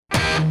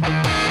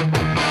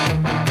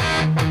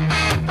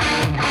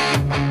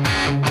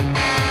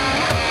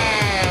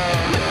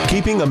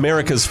Keeping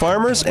America's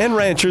farmers and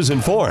ranchers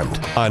informed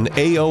on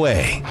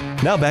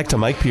AOA. Now back to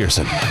Mike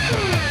Pearson.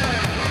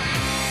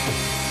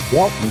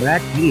 Welcome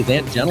back, ladies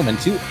and gentlemen,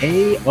 to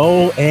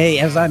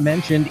AOA. As I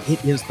mentioned,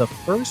 it is the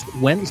first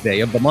Wednesday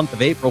of the month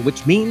of April,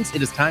 which means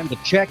it is time to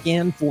check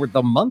in for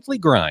the monthly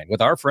grind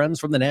with our friends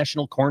from the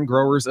National Corn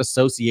Growers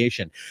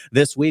Association.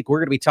 This week, we're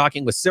going to be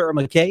talking with Sarah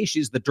McKay.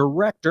 She's the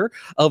director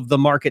of the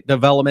market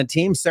development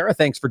team. Sarah,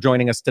 thanks for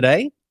joining us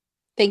today.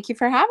 Thank you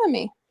for having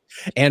me.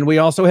 And we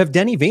also have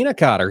Denny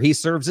Vennekotter. He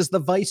serves as the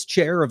vice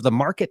chair of the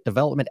Market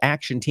Development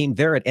Action Team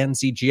there at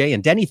NCGA.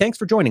 And Denny, thanks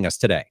for joining us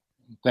today.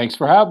 Thanks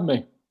for having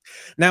me.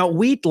 Now,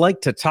 we'd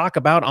like to talk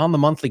about on the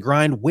monthly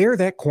grind where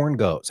that corn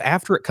goes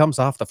after it comes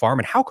off the farm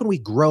and how can we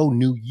grow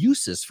new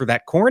uses for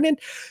that corn. And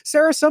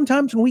Sarah,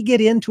 sometimes when we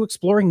get into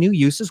exploring new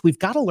uses, we've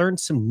got to learn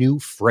some new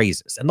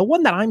phrases. And the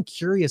one that I'm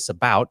curious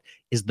about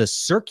is the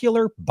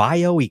circular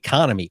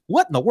bioeconomy.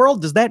 What in the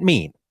world does that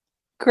mean?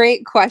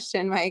 Great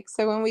question, Mike.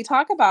 So when we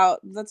talk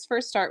about, let's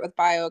first start with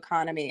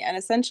bioeconomy. And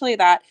essentially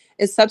that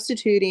is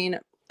substituting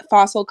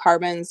fossil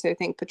carbon, so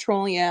think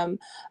petroleum,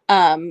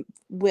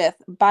 with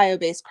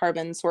bio-based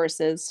carbon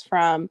sources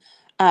from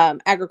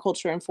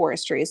agriculture and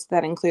forestry. So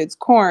that includes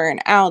corn,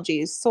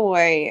 algae,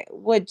 soy,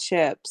 wood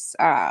chips,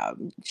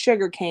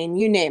 sugarcane,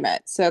 you name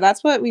it. So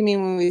that's what we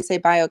mean when we say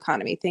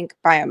bioeconomy. Think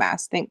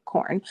biomass, think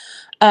corn.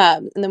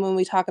 And then when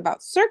we talk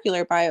about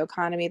circular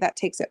bioeconomy, that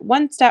takes it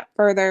one step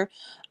further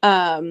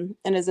and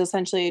is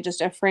essentially just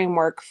a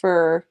framework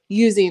for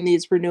using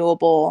these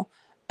renewable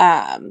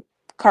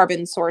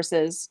carbon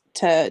sources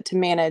to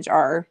manage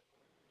our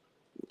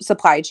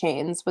supply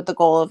chains with the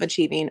goal of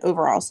achieving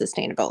overall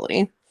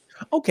sustainability.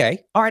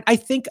 Okay. All right. I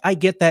think I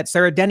get that,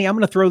 Sarah. Denny, I'm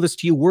going to throw this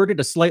to you worded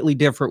a slightly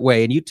different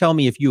way, and you tell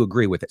me if you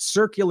agree with it.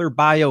 Circular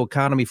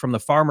bioeconomy from the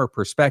farmer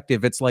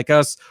perspective, it's like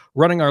us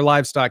running our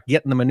livestock,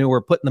 getting the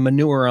manure, putting the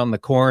manure on the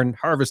corn,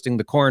 harvesting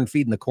the corn,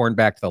 feeding the corn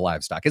back to the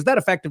livestock. Is that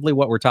effectively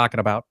what we're talking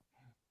about?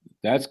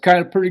 That's kind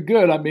of pretty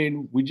good. I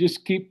mean, we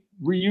just keep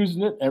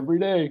reusing it every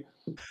day.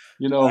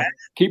 You know,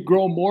 keep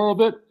growing more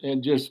of it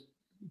and just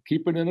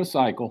keep it in a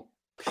cycle.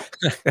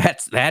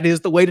 That is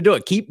the way to do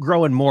it. Keep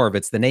growing more of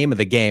it's the name of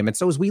the game. And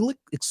so as we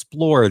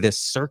explore this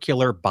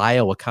circular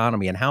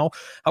bioeconomy and how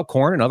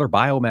corn and other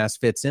biomass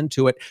fits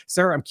into it,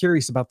 Sarah, I'm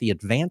curious about the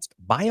Advanced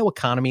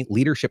Bioeconomy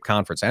Leadership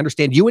Conference. I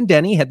understand you and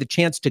Denny had the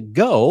chance to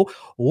go.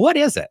 What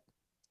is it?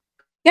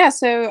 Yeah,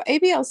 so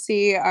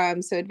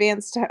ABLC, so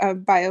Advanced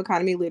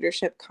Bioeconomy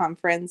Leadership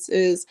Conference,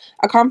 is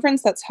a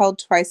conference that's held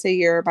twice a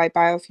year by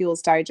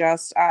Biofuels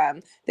Digest.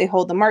 They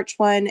hold the March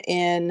one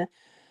in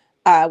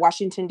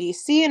Washington,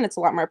 D.C., and it's a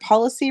lot more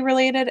policy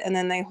related. And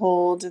then they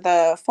hold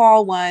the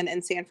fall one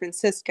in San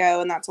Francisco,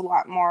 and that's a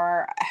lot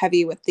more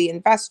heavy with the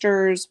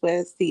investors,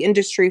 with the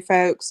industry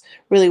folks,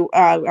 really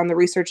on the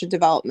research and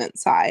development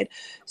side.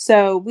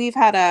 So we've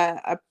had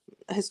a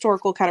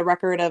historical kind of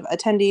record of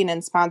attending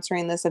and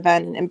sponsoring this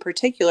event, and in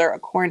particular, a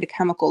corn to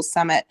chemicals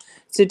summit.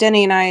 So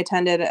Denny and I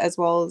attended, as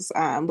well as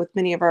with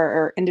many of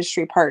our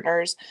industry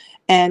partners,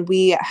 and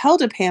we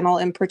held a panel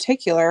in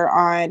particular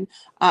on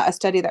a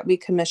study that we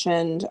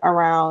commissioned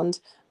around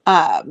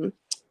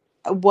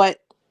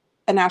what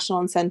a national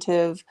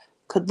incentive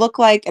could look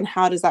like and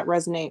how does that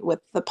resonate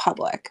with the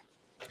public.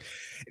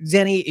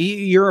 Denny,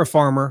 you're a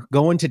farmer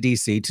going to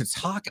DC to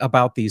talk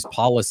about these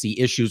policy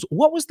issues.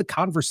 What was the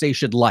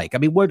conversation like? I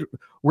mean,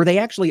 were they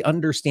actually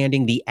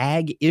understanding the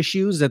ag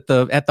issues at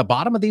the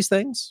bottom of these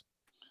things?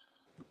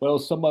 Well,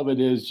 some of it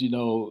is,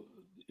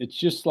 it's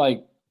just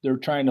like they're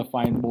trying to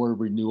find more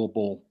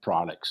renewable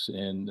products.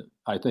 And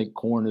I think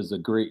corn is a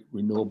great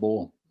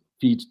renewable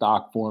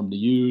feedstock for them to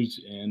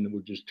use. And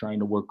we're just trying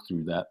to work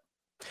through that.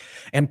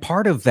 And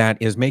part of that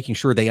is making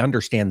sure they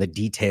understand the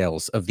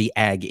details of the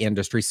ag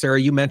industry.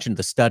 Sarah, you mentioned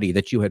the study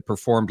that you had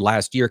performed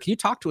last year. Can you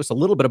talk to us a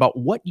little bit about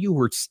what you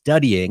were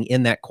studying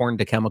in that corn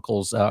to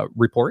chemicals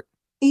report?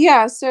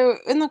 Yeah, so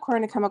in the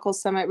Corn to Chemicals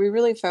Summit,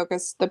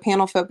 the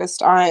panel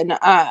focused on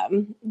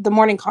the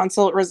morning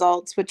consult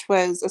results, which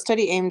was a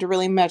study aimed to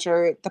really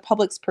measure the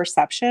public's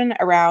perception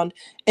around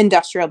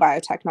industrial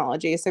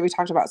biotechnology. So we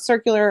talked about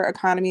circular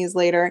economies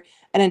later,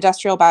 and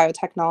industrial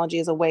biotechnology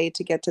is a way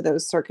to get to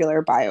those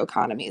circular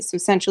bioeconomies. So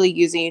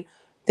essentially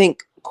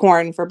think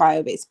corn for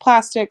bio-based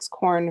plastics,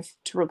 corn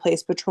to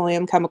replace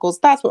petroleum chemicals.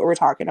 That's what we're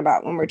talking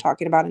about when we're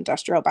talking about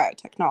industrial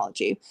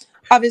biotechnology.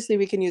 Obviously,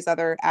 we can use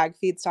other ag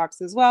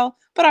feedstocks as well,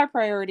 but our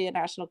priority at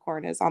National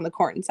Corn is on the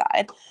corn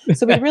side.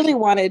 So we really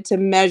wanted to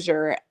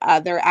measure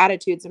their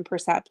attitudes and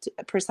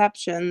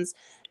perceptions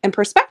and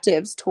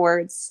perspectives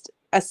towards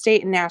a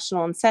state and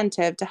national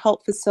incentive to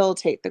help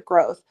facilitate the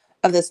growth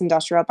of this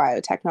industrial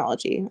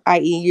biotechnology,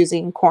 i.e.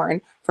 using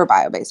corn for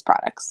bio-based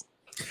products.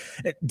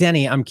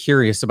 Denny, I'm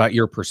curious about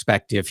your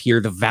perspective here,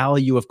 the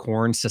value of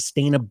corn,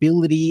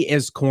 sustainability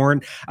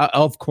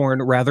of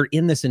corn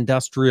in this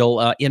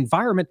industrial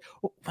environment.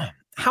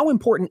 How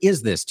important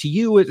is this to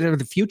you,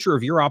 the future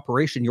of your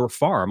operation, your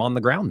farm on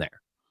the ground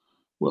there?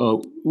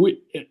 Well,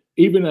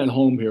 even at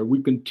home here,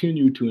 we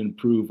continue to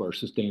improve our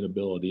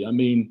sustainability. I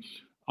mean,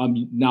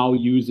 I'm now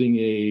using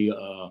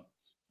a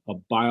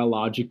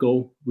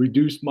biological,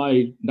 reduce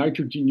my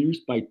nitrogen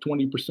use by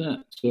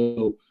 20%.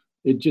 So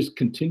it just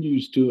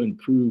continues to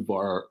improve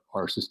our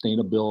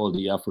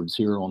sustainability efforts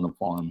here on the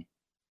farm.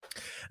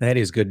 That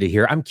is good to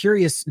hear. I'm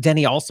curious,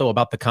 Denny, also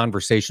about the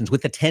conversations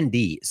with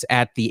attendees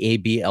at the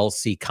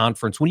ABLC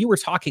conference. When you were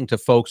talking to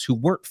folks who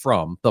weren't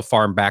from the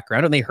farm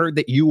background and they heard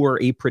that you were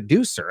a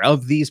producer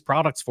of these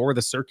products for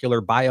the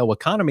circular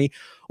bioeconomy,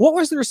 what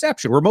was the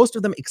reception? Were most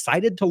of them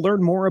excited to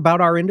learn more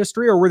about our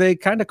industry, or were they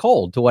kind of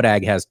cold to what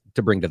ag has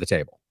to bring to the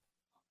table?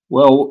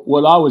 Well,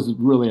 what I was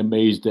really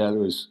amazed at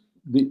was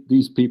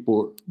these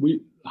people,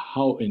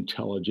 how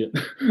intelligent.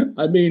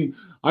 I mean,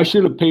 I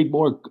should have paid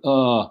more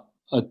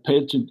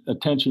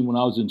attention when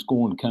I was in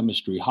school in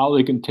chemistry, how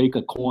they can take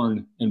a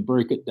corn and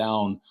break it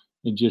down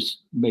and just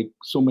make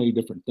so many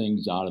different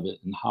things out of it,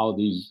 and how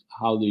these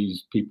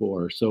people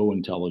are so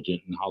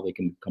intelligent and how they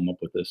can come up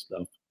with this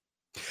stuff.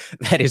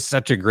 That is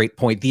such a great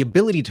point. The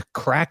ability to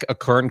crack a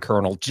corn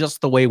kernel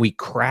just the way we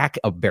crack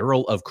a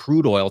barrel of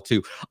crude oil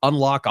to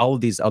unlock all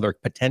of these other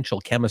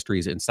potential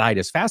chemistries inside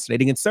is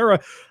fascinating. And Sarah,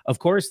 of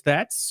course,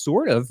 that's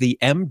sort of the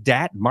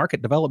MDAT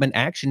Market Development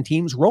Action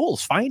Team's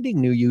roles, finding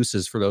new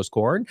uses for that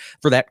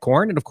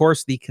corn. And of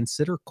course, the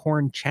Consider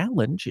Corn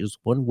Challenge is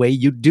one way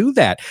you do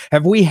that.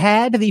 Have we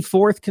had the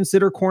 4th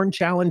Consider Corn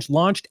Challenge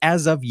launched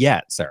as of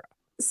yet, Sarah?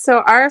 So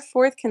our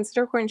 4th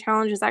Consider Corn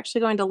Challenge is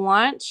actually going to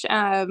launch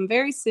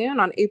very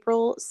soon on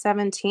April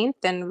 17th,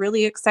 and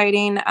really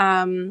exciting.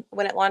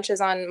 When it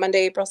launches on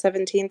Monday, April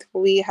 17th,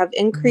 we have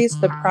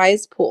increased the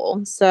prize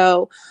pool.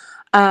 So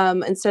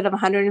instead of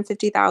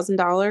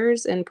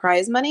 $150,000 in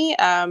prize money,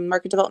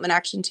 Market Development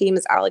Action Team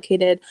has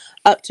allocated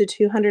up to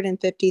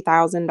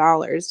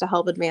 $250,000 to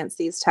help advance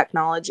these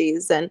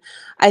technologies. And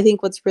I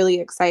think what's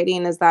really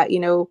exciting is that,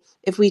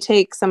 if we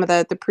take some of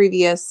the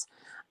previous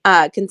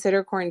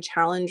Consider Corn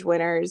Challenge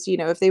winners,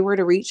 if they were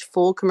to reach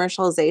full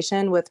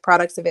commercialization with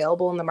products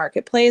available in the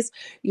marketplace,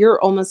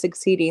 you're almost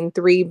exceeding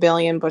 3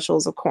 billion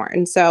bushels of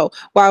corn. So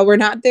while we're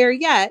not there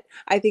yet,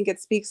 I think it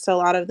speaks to a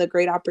lot of the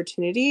great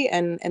opportunity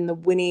and the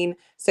winning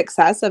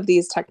success of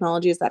these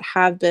technologies that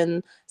have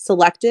been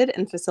selected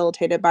and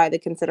facilitated by the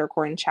Consider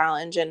Corn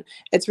Challenge. And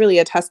it's really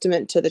a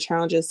testament to the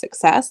challenge's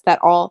success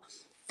that all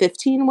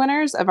 15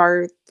 winners of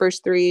our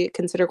first 3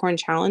 Consider Corn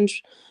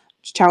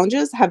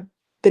challenges have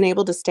been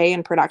able to stay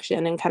in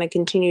production and kind of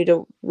continue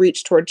to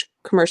reach towards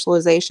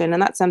commercialization.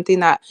 And that's something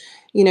that,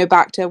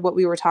 back to what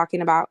we were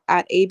talking about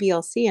at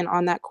ABLC and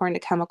on that corn to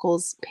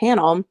chemicals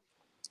panel,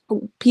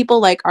 people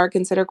like our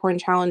Consider Corn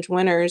Challenge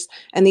winners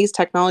and these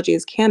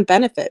technologies can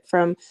benefit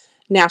from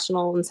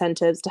national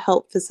incentives to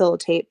help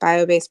facilitate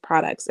bio-based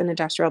products and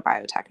industrial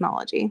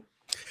biotechnology.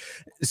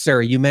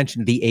 Sarah, you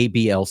mentioned the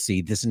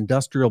ABLC, this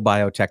industrial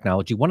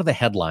biotechnology. One of the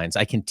headlines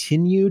I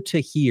continue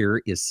to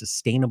hear is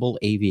sustainable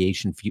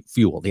aviation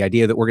fuel. The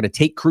idea that we're going to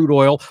take crude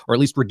oil, or at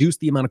least reduce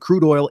the amount of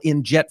crude oil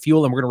in jet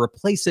fuel, and we're going to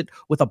replace it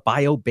with a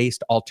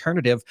bio-based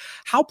alternative.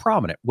 How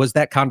prominent was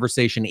that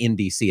conversation in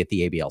DC at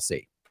the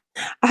ABLC?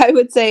 I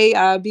would say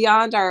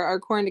beyond our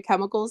corn to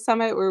chemicals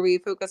summit, where we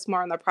focus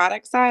more on the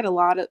product side,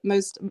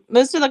 most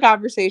of the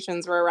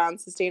conversations were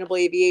around sustainable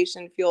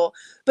aviation fuel.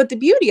 But the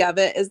beauty of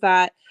it is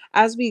that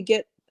as we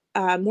get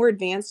more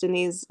advanced in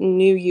these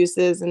new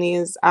uses and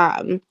these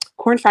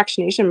corn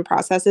fractionation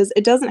processes,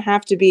 it doesn't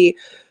have to be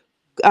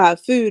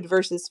food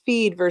versus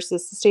feed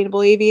versus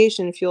sustainable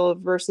aviation fuel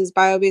versus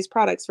bio-based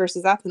products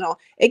versus ethanol.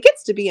 It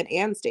gets to be an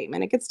and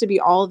statement. It gets to be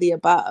all of the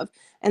above.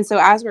 And so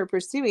as we're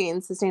pursuing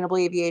sustainable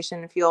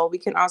aviation fuel, we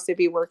can also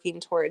be working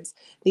towards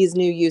these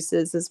new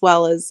uses, as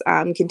well as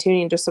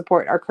continuing to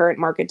support our current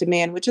market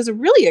demand, which is a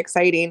really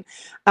exciting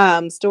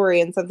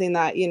story, and something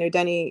that,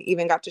 Denny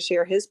even got to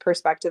share his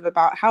perspective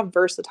about how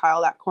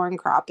versatile that corn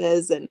crop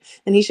is. And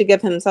he should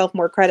give himself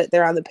more credit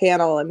there on the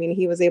panel. I mean,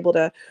 he was able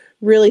to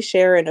really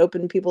share and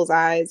open people's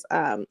eyes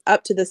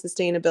up to the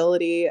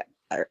sustainability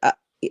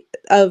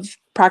of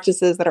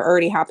practices that are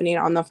already happening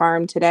on the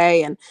farm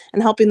today, and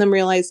helping them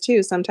realize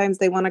too, sometimes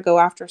they want to go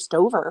after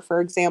stover,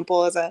 for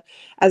example, as a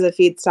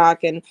feedstock.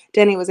 And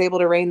Denny was able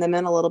to rein them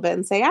in a little bit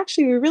and say,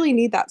 actually, we really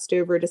need that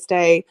stover to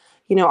stay,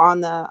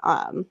 on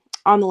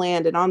the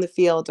land and on the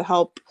field to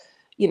help,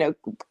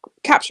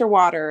 capture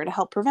water, to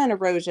help prevent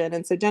erosion.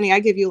 And so, Denny,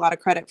 I give you a lot of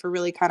credit for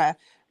really kind of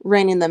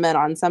reining them in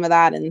on some of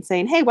that and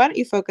saying, hey, why don't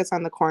you focus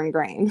on the corn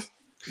grain?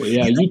 Well,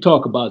 yeah, you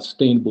talk about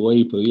sustainable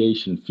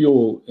aviation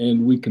fuel,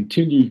 and we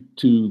continue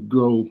to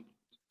grow,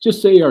 just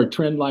say our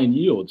trend line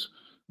yields.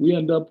 We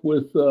end up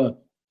with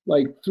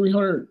like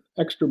 300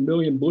 extra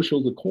million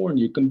bushels of corn.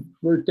 You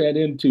convert that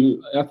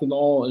into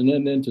ethanol and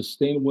then into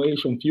sustainable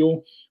aviation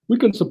fuel. We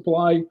can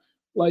supply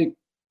like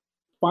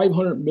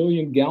 500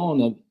 million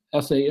gallon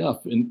of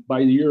SAF by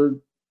the year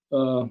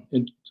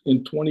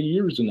in 20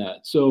 years in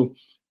that. So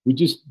we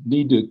just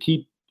need to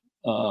keep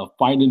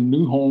finding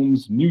new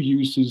homes, new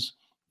uses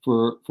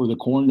for the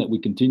corn that we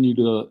continue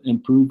to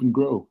improve and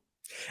grow.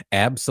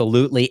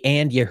 Absolutely.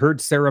 And you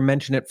heard Sarah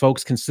mention it,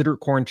 folks. Consider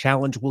Corn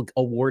Challenge will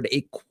award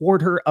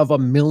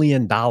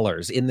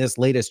 $250,000 in this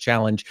latest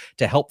challenge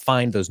to help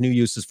find those new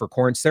uses for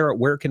corn. Sarah,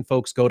 where can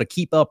folks go to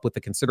keep up with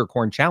the Consider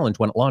Corn Challenge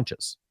when it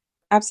launches?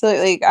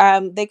 Absolutely.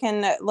 They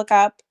can look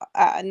up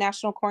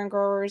National Corn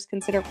Growers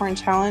Consider Corn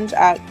Challenge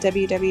at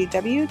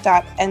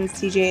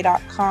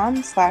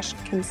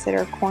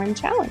www.ncga.com/Consider Corn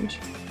Challenge.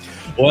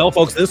 Well,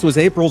 folks, this was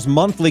April's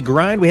Monthly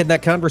Grind. We had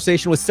that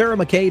conversation with Sarah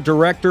McKay,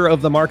 Director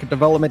of the Market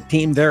Development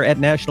Team there at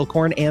National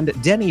Corn, and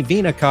Denny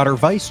Vennekotter,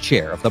 Vice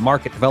Chair of the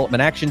Market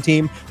Development Action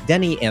Team.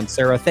 Denny and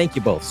Sarah, thank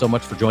you both so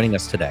much for joining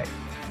us today.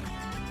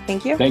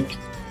 Thank you. Thank you.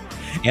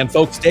 And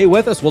folks, stay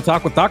with us. We'll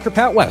talk with Dr.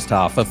 Pat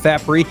Westhoff of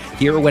FAPRI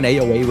here when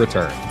AOA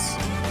returns.